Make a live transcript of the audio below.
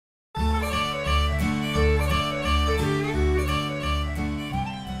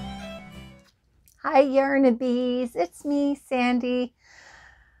Hi, Yarnabees. It's me, Sandy.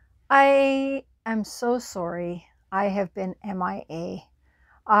 I am so sorry. I have been MIA.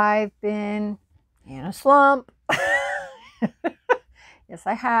 I've been in a slump. Yes,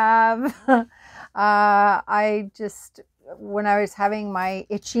 I have. When I was having my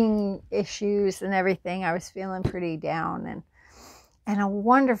itching issues and everything, I was feeling pretty down. And a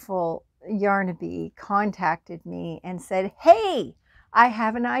wonderful Yarnabee contacted me and said, "Hey, I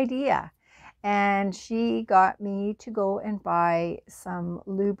have an idea." And she got me to go and buy some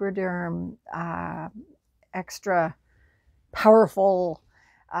Lubriderm extra powerful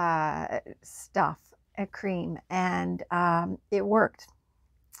stuff, a cream, and it worked.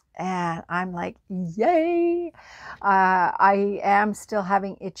 And I'm like, yay! I am still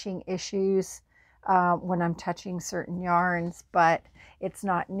having itching issues when I'm touching certain yarns, but it's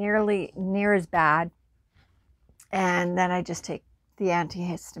not near as bad. And then I just take the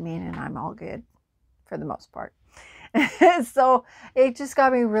antihistamine and I'm all good for the most part. So it just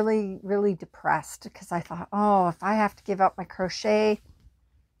got me really, really depressed because I thought, oh, if I have to give up my crochet,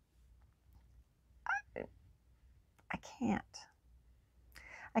 I can't.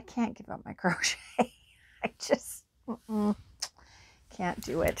 I can't give up my crochet. I just can't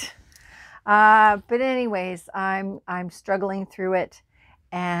do it. But anyways, I'm struggling through it,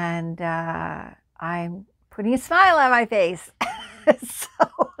 and I'm putting a smile on my face.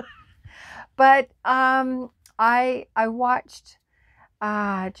 So, but I watched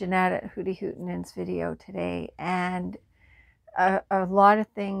Jeanette Hootie Hootenan's video today, and a lot of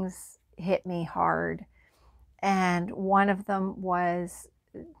things hit me hard. And one of them was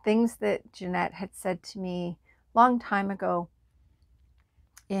things that Jeanette had said to me a long time ago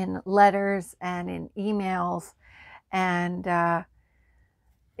in letters and in emails. And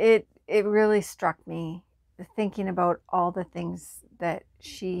it really struck me, thinking about all the things that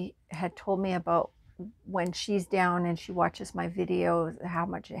she had told me about when she's down and she watches my videos, how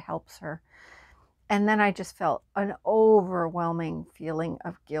much it helps her. And then I just felt an overwhelming feeling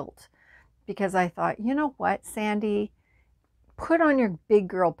of guilt because I thought, you know what, Sandy, put on your big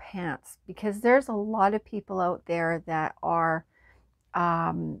girl pants, because there's a lot of people out there that are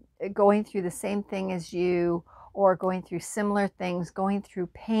going through the same thing as you, or going through similar things, going through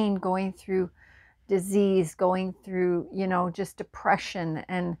pain, going through disease, going through, just depression.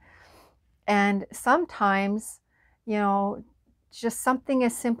 And sometimes, just something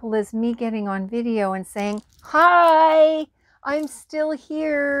as simple as me getting on video and saying, "Hi, I'm still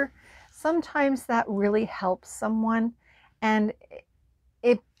here." Sometimes that really helps someone. And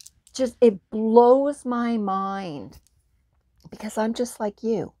it blows my mind, because I'm just like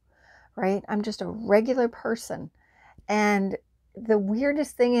you, right? I'm just a regular person. And the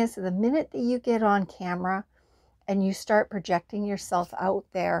weirdest thing is, the minute that you get on camera and you start projecting yourself out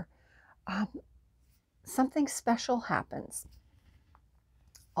there, something special happens.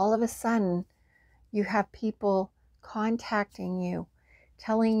 All of a sudden, you have people contacting you,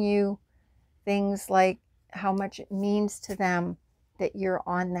 telling you things like how much it means to them that you're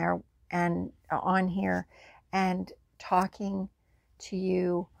on there and on here and talking to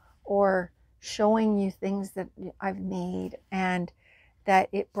you, or showing you things that I've made, and that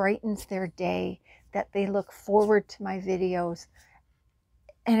it brightens their day, that they look forward to my videos.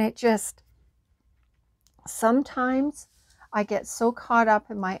 And it just, sometimes I get so caught up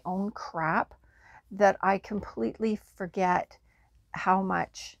in my own crap that I completely forget how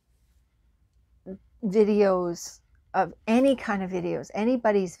much videos of any kind of videos,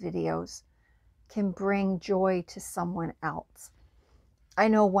 anybody's videos, can bring joy to someone else. I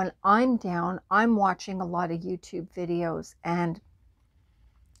know when I'm down, I'm watching a lot of YouTube videos, and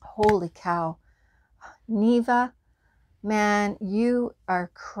holy cow, Neva, man, you are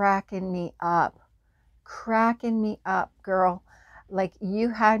cracking me up, girl. Like, you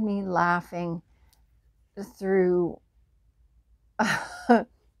had me laughing through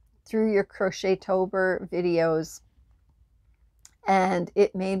through your Crochet-tober videos, and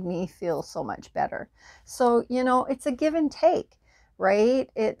it made me feel so much better. So, it's a give and take, right?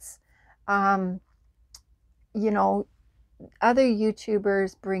 It's, other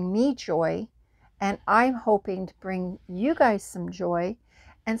YouTubers bring me joy, and I'm hoping to bring you guys some joy.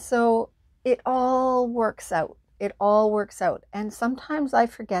 And so it all works out. It all works out. And sometimes I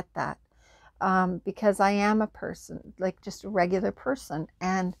forget that, because I am a person, like just a regular person.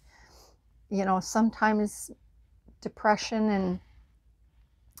 And, sometimes depression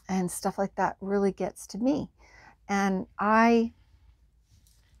and stuff like that really gets to me. And I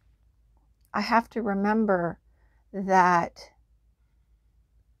have to remember that,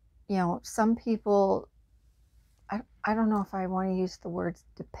 some people, I don't know if I want to use the words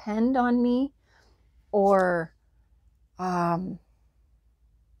depend on me, or I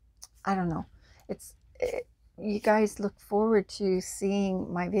don't know. You guys look forward to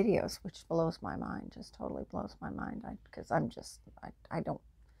seeing my videos, which blows my mind, just totally blows my mind, because I don't,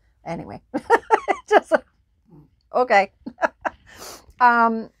 anyway. Just okay.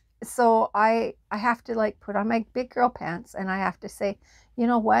 So I have to like put on my big girl pants, and I have to say, you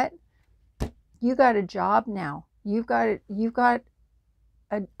know what, you got a job now. You've got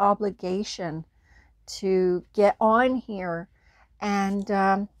an obligation to get on here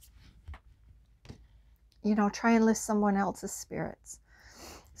and you know, try and lift someone else's spirits.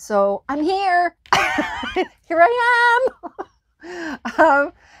 So I'm here. Here I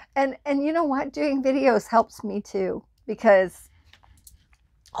am. And you know what, doing videos helps me too, because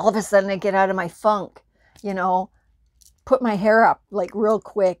all of a sudden I get out of my funk, you know, put my hair up like real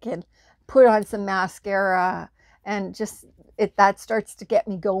quick and put on some mascara, and just that starts to get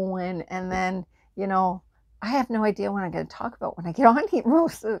me going. And then, you know, I have no idea what I'm going to talk about when I get on here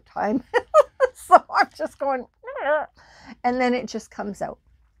most of the time. So I'm just going, and then it just comes out.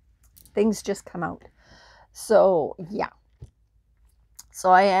 Things just come out. So yeah.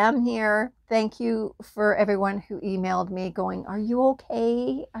 So I am here. Thank you for everyone who emailed me going, are you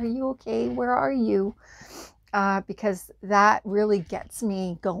okay? Are you okay? Where are you? Because that really gets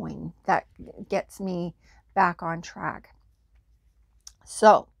me going. That gets me back on track.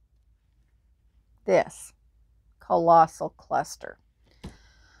 So this colossal cluster.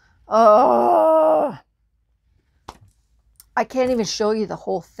 Oh, I can't even show you the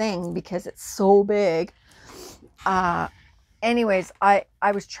whole thing because it's so big. Anyways, I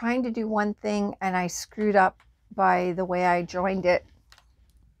was trying to do one thing and I screwed up by the way I joined it,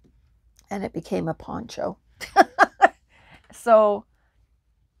 and it became a poncho. So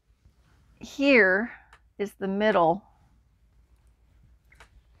here is the middle,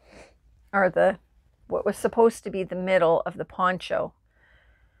 or what was supposed to be the middle of the poncho.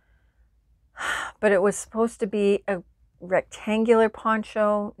 But it was supposed to be a rectangular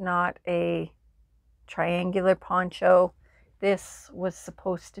poncho, not a triangular poncho. This was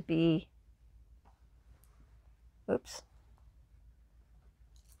supposed to be, oops,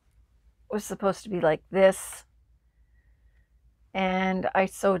 was supposed to be like this, and I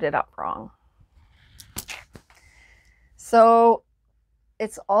sewed it up wrong. So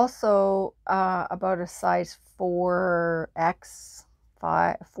it's also about a size 4X,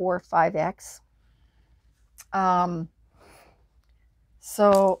 5X.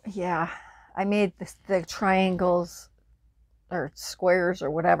 So yeah, I made the triangles or squares or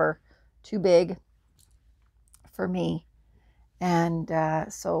whatever too big for me, and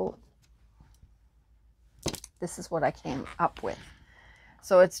so this is what I came up with.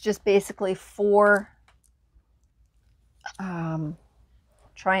 So it's just basically 4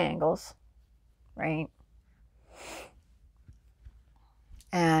 triangles, right?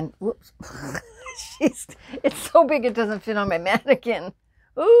 And whoops. It's so big it doesn't fit on my mannequin.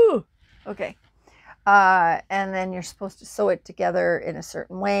 Ooh, okay. And then you're supposed to sew it together in a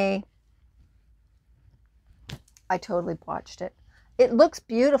certain way. I totally botched it. It looks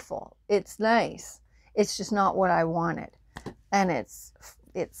beautiful. It's nice. It's just not what I wanted, and it's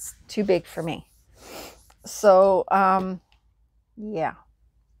too big for me. So yeah,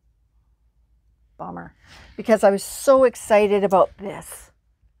 bummer, because I was so excited about this.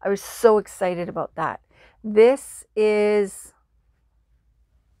 I was so excited about that. This is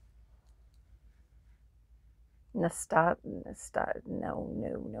no,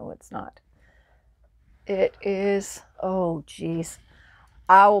 it's not. It is, oh geez,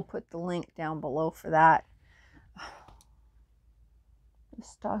 I will put the link down below for that.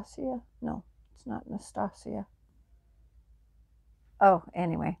 Nastasia? No, it's not Nastasia. Oh,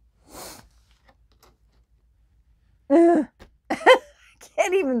 anyway. I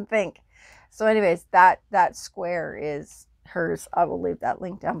can't even think. So anyways, that square is hers. I will leave that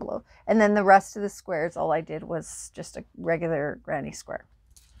link down below. And then the rest of the squares, all I did was just a regular granny square.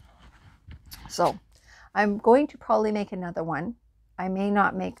 So I'm going to probably make another one. I may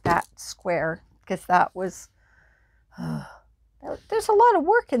not make that square because that was, there's a lot of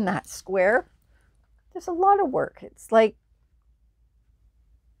work in that square. There's a lot of work. It's like,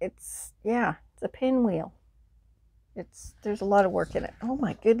 yeah, it's a pinwheel. There's a lot of work in it. Oh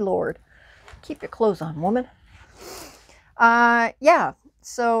my good Lord. Keep your clothes on, woman. Yeah.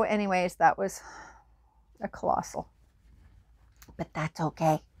 So anyways, that was a colossal. But that's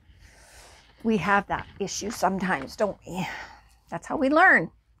okay. We have that issue sometimes, don't we? That's how we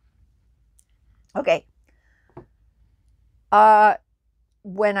learn. Okay.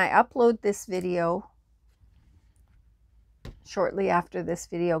 When I upload this video, shortly after this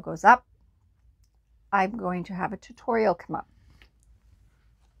video goes up, I'm going to have a tutorial come up.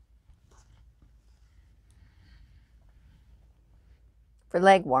 For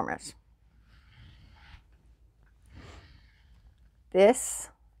leg warmers. This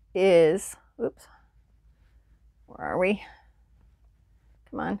is, oops, where are we?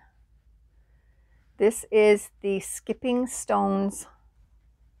 Come on. This is the Skipping Stones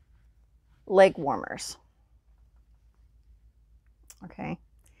leg warmers. Okay.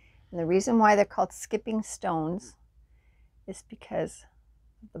 And the reason why they're called Skipping Stones is because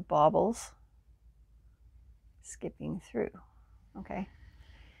of the baubles skipping through. Okay.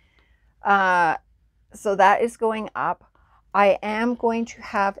 So that is going up. I am going to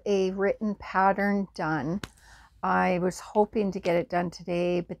have a written pattern done. I was hoping to get it done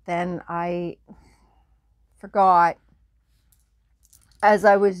today, but then I forgot as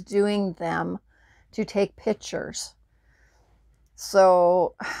I was doing them to take pictures.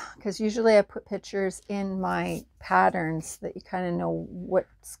 So, because usually I put pictures in my patterns that you kind of know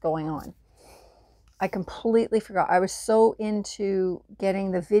what's going on. I completely forgot. I was so into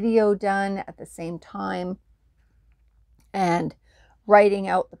getting the video done at the same time and writing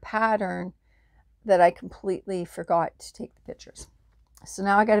out the pattern that I completely forgot to take the pictures. So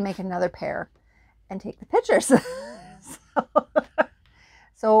now I got to make another pair and take the pictures.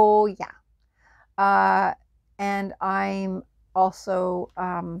 So yeah. And I'm also,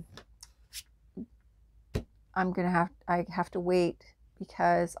 I have to wait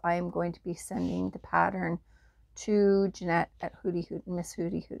because I'm going to be sending the pattern to Jeanette at Hootie Hootin', Miss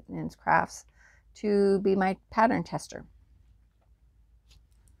Hootie Hootin's Crafts, to be my pattern tester.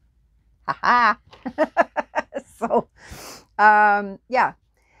 Haha. So, yeah.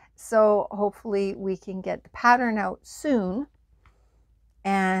 So hopefully we can get the pattern out soon.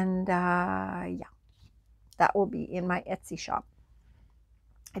 And yeah, that will be in my Etsy shop.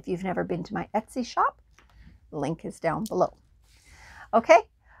 If you've never been to my Etsy shop, the link is down below. Okay,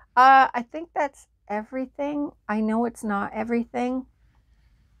 I think that's everything. I know it's not everything,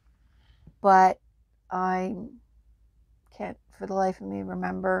 but I can't for the life of me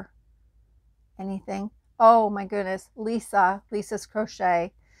remember anything. Oh my goodness, Lisa's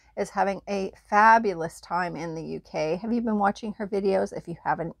Crochet is having a fabulous time in the UK. Have you been watching her videos? If you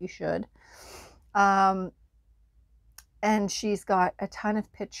haven't, you should. And she's got a ton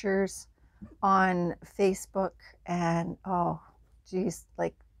of pictures on Facebook, and oh geez,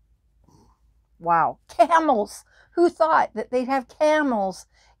 like wow, camels. Who thought that they'd have camels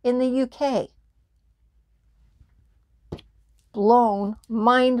in the UK?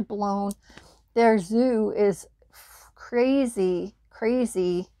 Mind blown. Their zoo is crazy,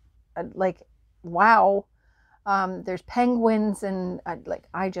 like wow. There's penguins and like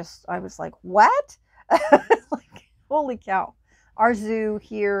I was like, what? Like holy cow. Our zoo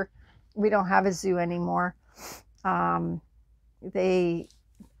here, we don't have a zoo anymore. They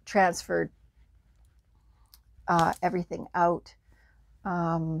transferred everything out.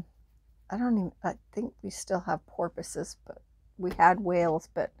 I think we still have porpoises, but we had whales,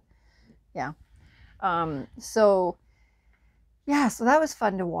 but yeah. So yeah, so that was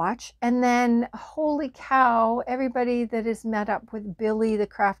fun to watch. And then holy cow, everybody that has met up with Billy the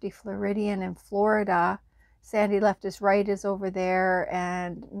Crafty Floridian in Florida, Sandy Left is Right is over there,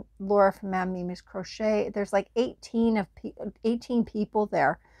 and Laura from Mimi's Crochet. There's like 18 people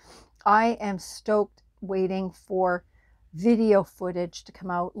there. I am stoked waiting for video footage to come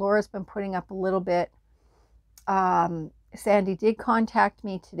out. Laura's been putting up a little bit. Sandy did contact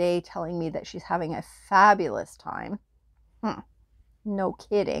me today telling me that she's having a fabulous time. No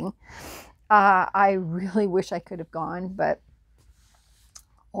kidding. I really wish I could have gone, but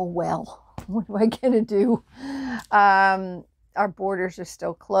oh well. What am I gonna do? Our borders are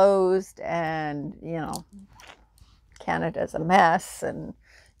still closed, and you know, Canada's a mess, and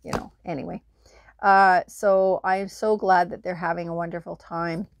you know, anyway. So I'm so glad that they're having a wonderful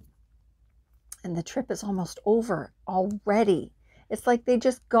time, and the trip is almost over already. It's like they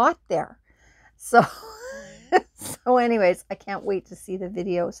just got there. So so anyways, I can't wait to see the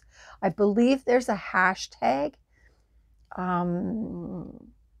videos. I believe there's a hashtag.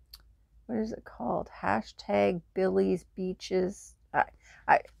 What is it called? Hashtag Billy's Beaches.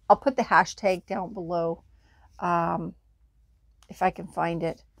 I'll put the hashtag down below if I can find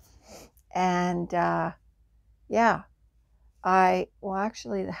it. And yeah, well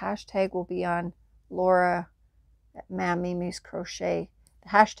actually the hashtag will be on Laura at Mimi's Crochet. The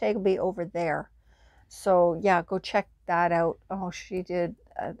hashtag will be over there. So yeah, go check that out. Oh, she did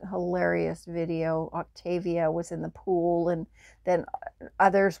a hilarious video. Octavia was in the pool, and then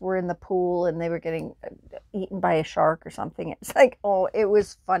others were in the pool, and they were getting eaten by a shark or something. It's like, oh, it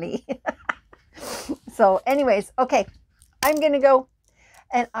was funny. So anyways, okay, I'm going to go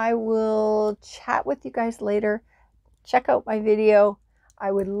and I will chat with you guys later. Check out my video.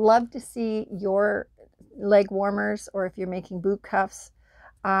 I would love to see your leg warmers, or if you're making boot cuffs,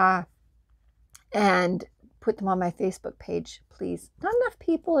 and put them on my Facebook page, please. Not enough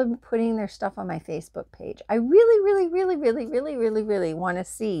people are putting their stuff on my Facebook page. I really want to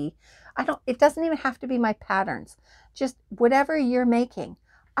see. It doesn't even have to be my patterns. Just whatever you're making,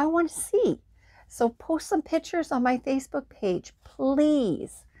 I want to see. So post some pictures on my Facebook page,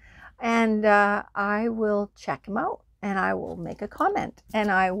 please. And I will check them out, and I will make a comment,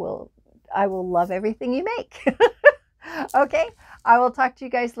 and I will love everything you make. Okay, I will talk to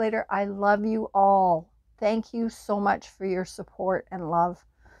you guys later. I love you all. Thank you so much for your support and love,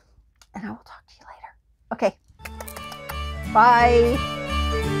 and I will talk to you later. Okay, bye.